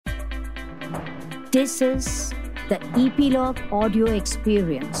This is the Epilogue audio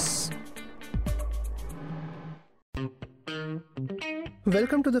experience.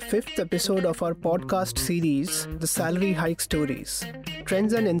 Welcome to the 5th episode of our podcast series, The Salary Hike Stories,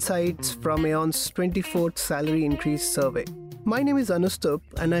 Trends and Insights from Aon's 24th Salary Increase Survey. My name is Anustup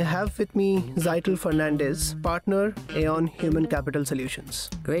and I have with me Zaitul Fernandez, partner, Aon Human Capital Solutions.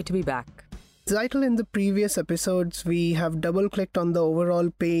 Great to be back. Zaitul, in the previous episodes, we have double-clicked on the overall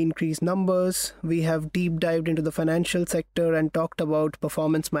pay increase numbers. We have deep dived into the financial sector and talked about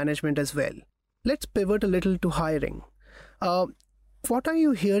performance management as well. Let's pivot a little to hiring. What are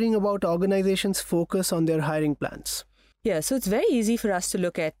you hearing about organizations' focus on their hiring plans? Yeah, so it's very easy for us to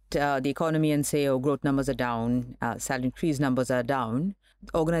look at the economy and say, growth numbers are down, salary increase numbers are down.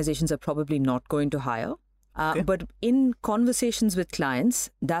 Organizations are probably not going to hire. But in conversations with clients,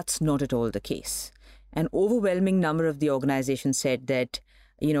 that's not at all the case. An overwhelming number of the organizations said that,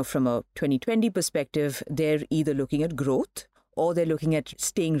 from a 2020 perspective, they're either looking at growth or they're looking at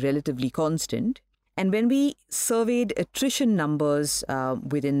staying relatively constant. And when we surveyed attrition numbers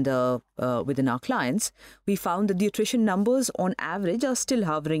within our clients, we found that the attrition numbers on average are still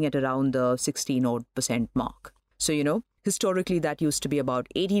hovering at around the 16% mark. So, historically, that used to be about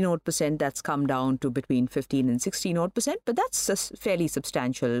 18%. That's come down to between 15 and 16%, but that's a fairly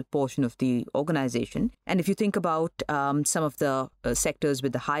substantial portion of the organization. And if you think about some of the sectors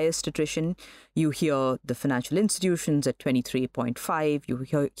with the highest attrition, you hear the financial institutions at 23.5%,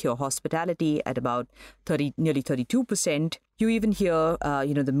 you hear hospitality at about nearly 32%. You even hear,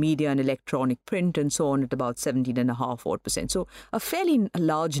 the media and electronic print and so on at about 17.5%. So a fairly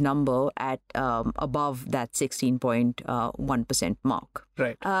large number at above that 16.1% mark.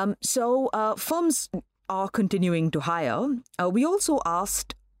 Right. So firms are continuing to hire. We also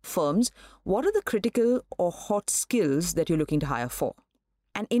asked firms, what are the critical or hot skills that you're looking to hire for?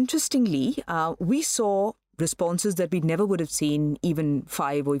 And interestingly, we saw responses that we never would have seen even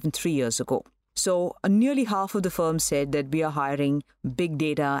 5 or even 3 years ago. So nearly half of the firms said that we are hiring big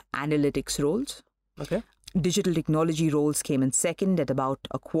data analytics roles. Okay. Digital technology roles came in second at about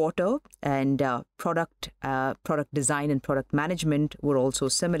a quarter, and product design and product management were also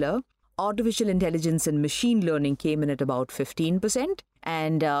similar. Artificial intelligence and machine learning came in at about 15%.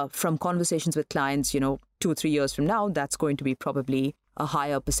 And from conversations with clients, 2 or 3 years from now, that's going to be probably a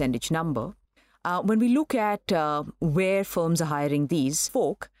higher percentage number. When we look at where firms are hiring these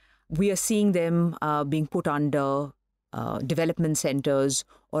folk, we are seeing them being put under development centers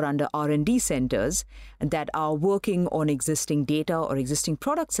or under R&D centers that are working on existing data or existing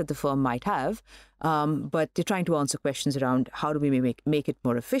products that the firm might have. But they're trying to answer questions around how do we make it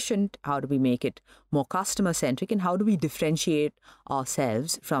more efficient, how do we make it more customer-centric, and how do we differentiate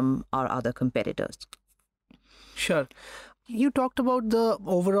ourselves from our other competitors. Sure. You talked about the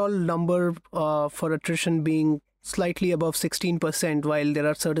overall number for attrition being slightly above 16%, while there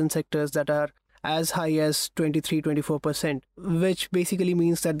are certain sectors that are as high as 23-24%, which basically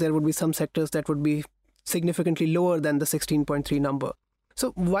means that there would be some sectors that would be significantly lower than the 16.3 number.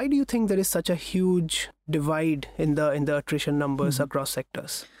 So why do you think there is such a huge divide in the attrition numbers across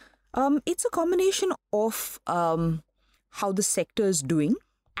sectors? It's a combination of how the sector is doing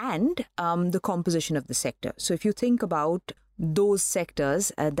and the composition of the sector. So if you think about those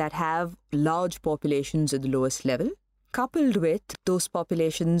sectors that have large populations at the lowest level, coupled with those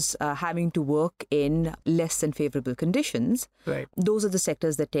populations having to work in less than favorable conditions, right, those are the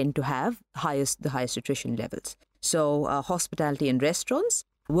sectors that tend to have the highest attrition levels. So hospitality and restaurants.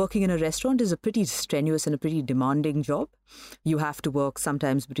 Working in a restaurant is a pretty strenuous and a pretty demanding job. You have to work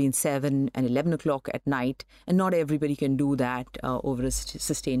sometimes between 7 and 11 o'clock at night, and not everybody can do that over a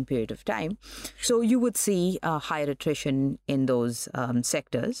sustained period of time. So you would see higher attrition in those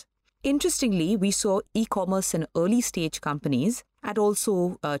sectors. Interestingly, we saw e-commerce and early stage companies at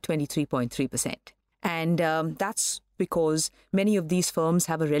also 23.3%. And that's because many of these firms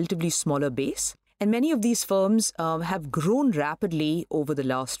have a relatively smaller base. And many of these firms have grown rapidly over the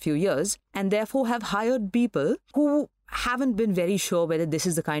last few years and therefore have hired people who haven't been very sure whether this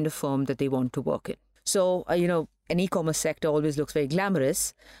is the kind of firm that they want to work in. So, an e-commerce sector always looks very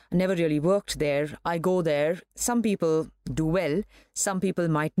glamorous. I never really worked there. I go there. Some people do well. Some people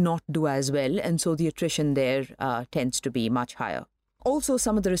might not do as well. And so the attrition there tends to be much higher. Also,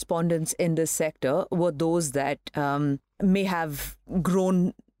 some of the respondents in this sector were those that may have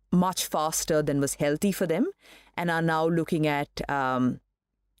grown much faster than was healthy for them and are now looking at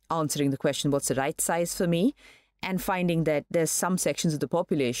answering the question, what's the right size for me? and finding that there's some sections of the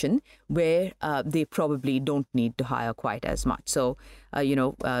population where they probably don't need to hire quite as much. So,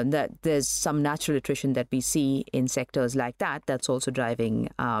 that there's some natural attrition that we see in sectors like that. That's also driving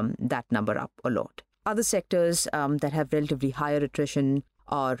that number up a lot. Other sectors that have relatively higher attrition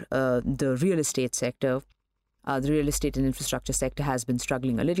are the real estate sector. The real estate and infrastructure sector has been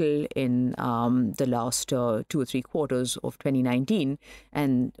struggling a little in the last 2 or 3 quarters of 2019,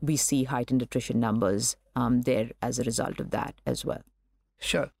 and we see heightened attrition numbers there as a result of that as well.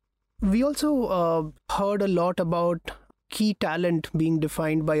 Sure. We also heard a lot about key talent being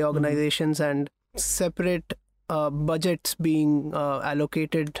defined by organizations and separate budgets being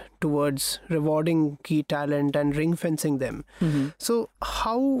allocated towards rewarding key talent and ring fencing them. So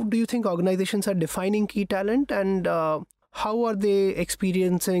how do you think organizations are defining key talent, and how are they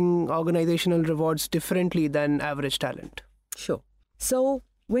experiencing organizational rewards differently than average talent? Sure. So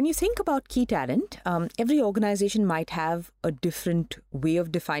when you think about key talent, every organization might have a different way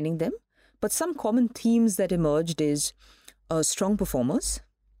of defining them, but some common themes that emerged is strong performers,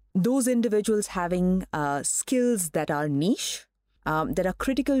 those individuals having skills that are niche, that are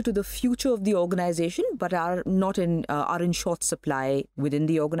critical to the future of the organization, but are in short supply within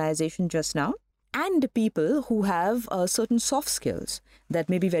the organization just now, and people who have certain soft skills that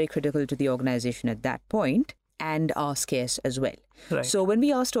may be very critical to the organization at that point and are scarce as well. Right. So when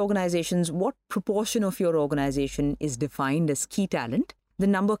we asked organizations what proportion of your organization is defined as key talent, the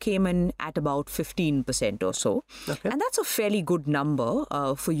number came in at about 15% or so. Okay. And that's a fairly good number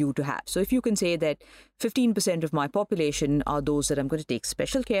for you to have. So if you can say that 15% of my population are those that I'm going to take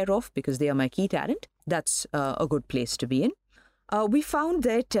special care of because they are my key talent, that's a good place to be in. We found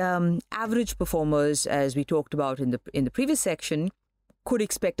that average performers, as we talked about in the previous section, could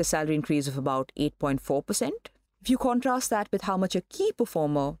expect a salary increase of about 8.4%. If you contrast that with how much a key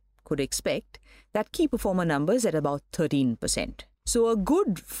performer could expect, that key performer number is at about 13%. So a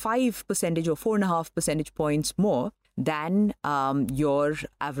good 5% or 4.5 percentage points more than your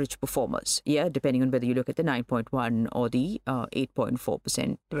average performers, depending on whether you look at the 9.1 or the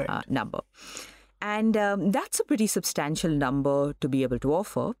 8.4% number. And that's a pretty substantial number to be able to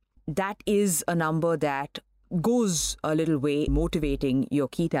offer. That is a number that goes a little way motivating your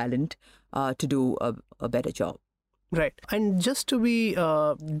key talent to do a better job. Right. And just to be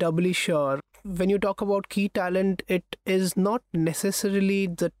doubly sure, when you talk about key talent, it is not necessarily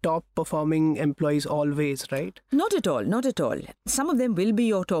the top performing employees always, right? Not at all. Not at all. Some of them will be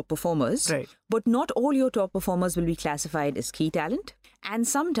your top performers, right, but not all your top performers will be classified as key talent. And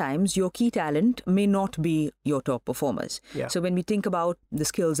sometimes your key talent may not be your top performers. Yeah. So when we think about the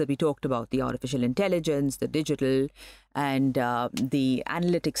skills that we talked about, the artificial intelligence, the digital, and the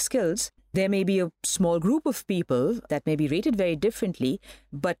analytic skills, there may be a small group of people that may be rated very differently,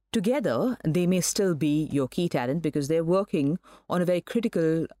 but together they may still be your key talent because they're working on a very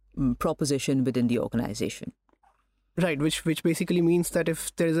critical proposition within the organization. Right, which basically means that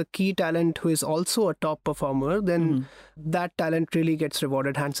if there is a key talent who is also a top performer, then that talent really gets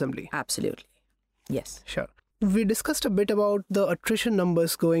rewarded handsomely. Absolutely. Yes. Sure. We discussed a bit about the attrition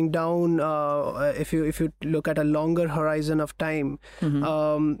numbers going down if you look at a longer horizon of time.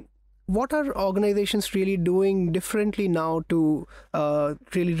 What are organizations really doing differently now to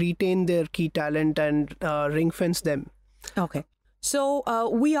really retain their key talent and ring fence them? Okay. So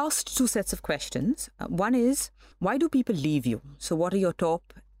we asked 2 sets of questions. One is, why do people leave you? So what are your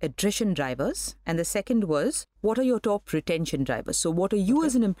top attrition drivers? And the second was, what are your top retention drivers? So what are you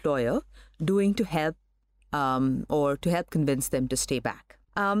as an employer doing to help or to help convince them to stay back?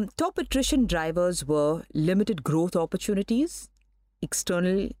 Top attrition drivers were limited growth opportunities,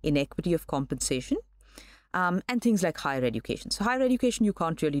 external inequity of compensation, and things like higher education. So higher education you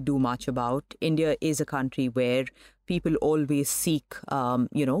can't really do much about. India is a country where people always seek,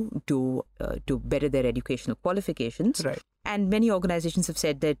 to better their educational qualifications. Right. And many organizations have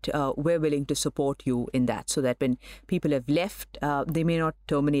said that we're willing to support you in that, so that when people have left, they may not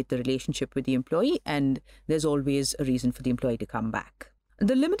terminate the relationship with the employee, and there's always a reason for the employee to come back.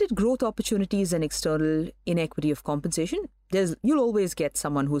 The limited growth opportunities and external inequity of compensation, you'll always get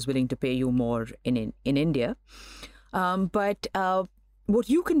someone who's willing to pay you more in India. But what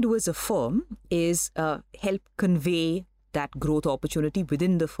you can do as a firm is help convey that growth opportunity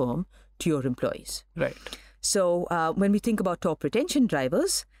within the firm to your employees. Right. So when we think about top retention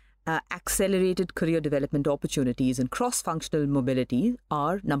drivers, accelerated career development opportunities and cross-functional mobility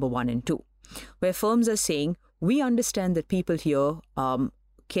are number 1 and 2, where firms are saying, we understand that people here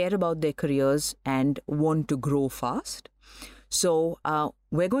care about their careers and want to grow fast. So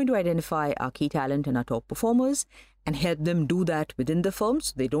we're going to identify our key talent and our top performers and help them do that within the firm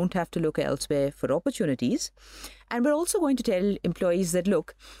so they don't have to look elsewhere for opportunities. And we're also going to tell employees that,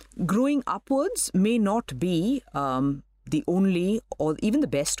 look, growing upwards may not be the only or even the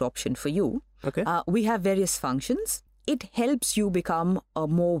best option for you. Okay. We have various functions. It helps you become a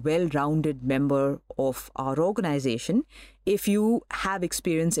more well-rounded member of our organization if you have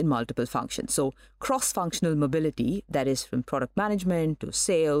experience in multiple functions. So cross-functional mobility, that is from product management to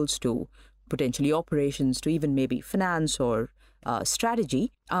sales to potentially operations to even maybe finance or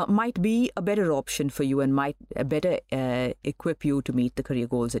strategy, might be a better option for you and might better equip you to meet the career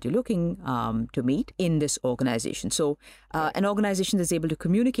goals that you're looking to meet in this organization. So an organization that's able to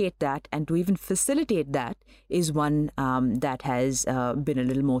communicate that and to even facilitate that is one that has been a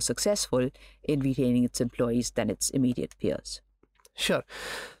little more successful in retaining its employees than its immediate peers. Sure.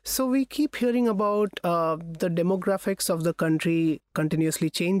 So we keep hearing about the demographics of the country continuously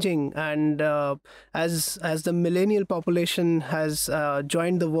changing, and as the millennial population has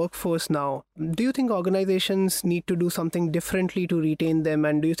joined the workforce now, do you think organizations need to do something differently to retain them,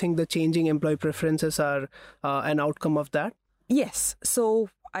 and do you think the changing employee preferences are an outcome of that? Yes. So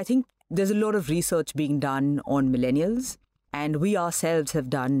I think there's a lot of research being done on millennials, and we ourselves have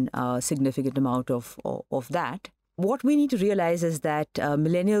done a significant amount of that. What we need to realize is that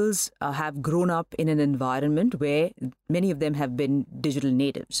millennials have grown up in an environment where many of them have been digital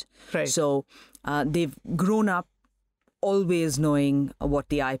natives. Right. So they've grown up always knowing what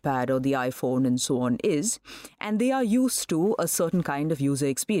the iPad or the iPhone and so on is, and they are used to a certain kind of user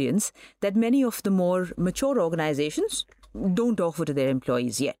experience that many of the more mature organizations don't offer to their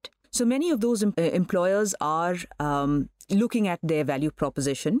employees yet. So many of those employers are looking at their value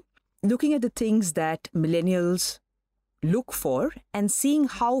proposition, looking at the things that millennials look for and seeing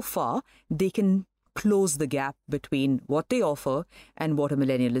how far they can close the gap between what they offer and what a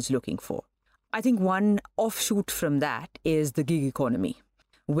millennial is looking for. I think one offshoot from that is the gig economy,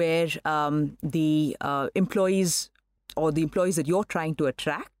 where the employees or the employees that you're trying to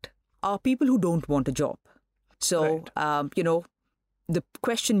attract are people who don't want a job. So, right. The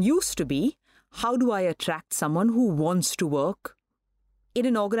question used to be, how do I attract someone who wants to work in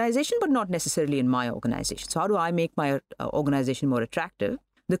an organization, but not necessarily in my organization? So how do I make my organization more attractive?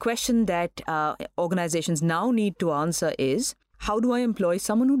 The question that organizations now need to answer is, how do I employ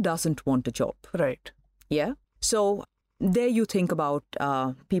someone who doesn't want a job? Right. Yeah. So there you think about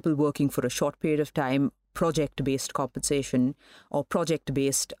people working for a short period of time, project-based compensation or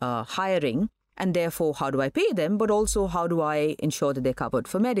project-based hiring. And therefore, how do I pay them? But also, how do I ensure that they're covered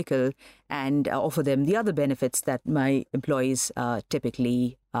for medical and offer them the other benefits that my employees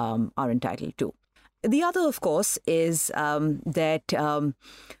typically are entitled to? The other, of course, is that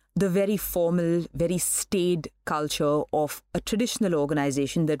the very formal, very staid culture of a traditional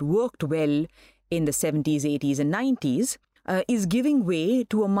organization that worked well in the 70s, 80s, and 90s is giving way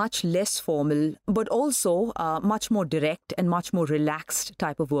to a much less formal, but also much more direct and much more relaxed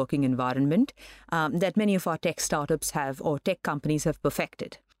type of working environment that many of our tech startups have or tech companies have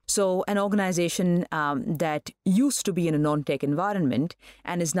perfected. So an organization that used to be in a non-tech environment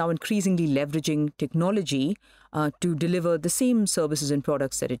and is now increasingly leveraging technology to deliver the same services and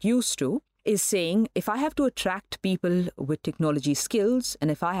products that it used to is saying, if I have to attract people with technology skills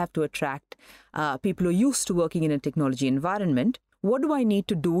and if I have to attract people who are used to working in a technology environment, what do I need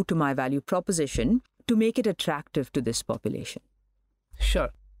to do to my value proposition to make it attractive to this population? Sure.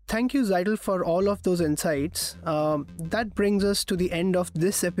 Thank you, Zaidal, for all of those insights. That brings us to the end of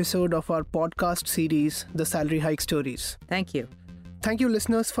this episode of our podcast series, The Salary Hike Stories. Thank you. Thank you,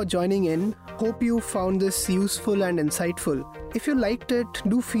 listeners, for joining in. Hope you found this useful and insightful. If you liked it,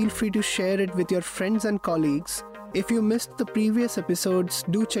 do feel free to share it with your friends and colleagues. If you missed the previous episodes,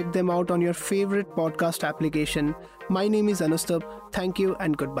 do check them out on your favorite podcast application. My name is Anustab. Thank you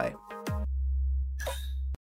and goodbye.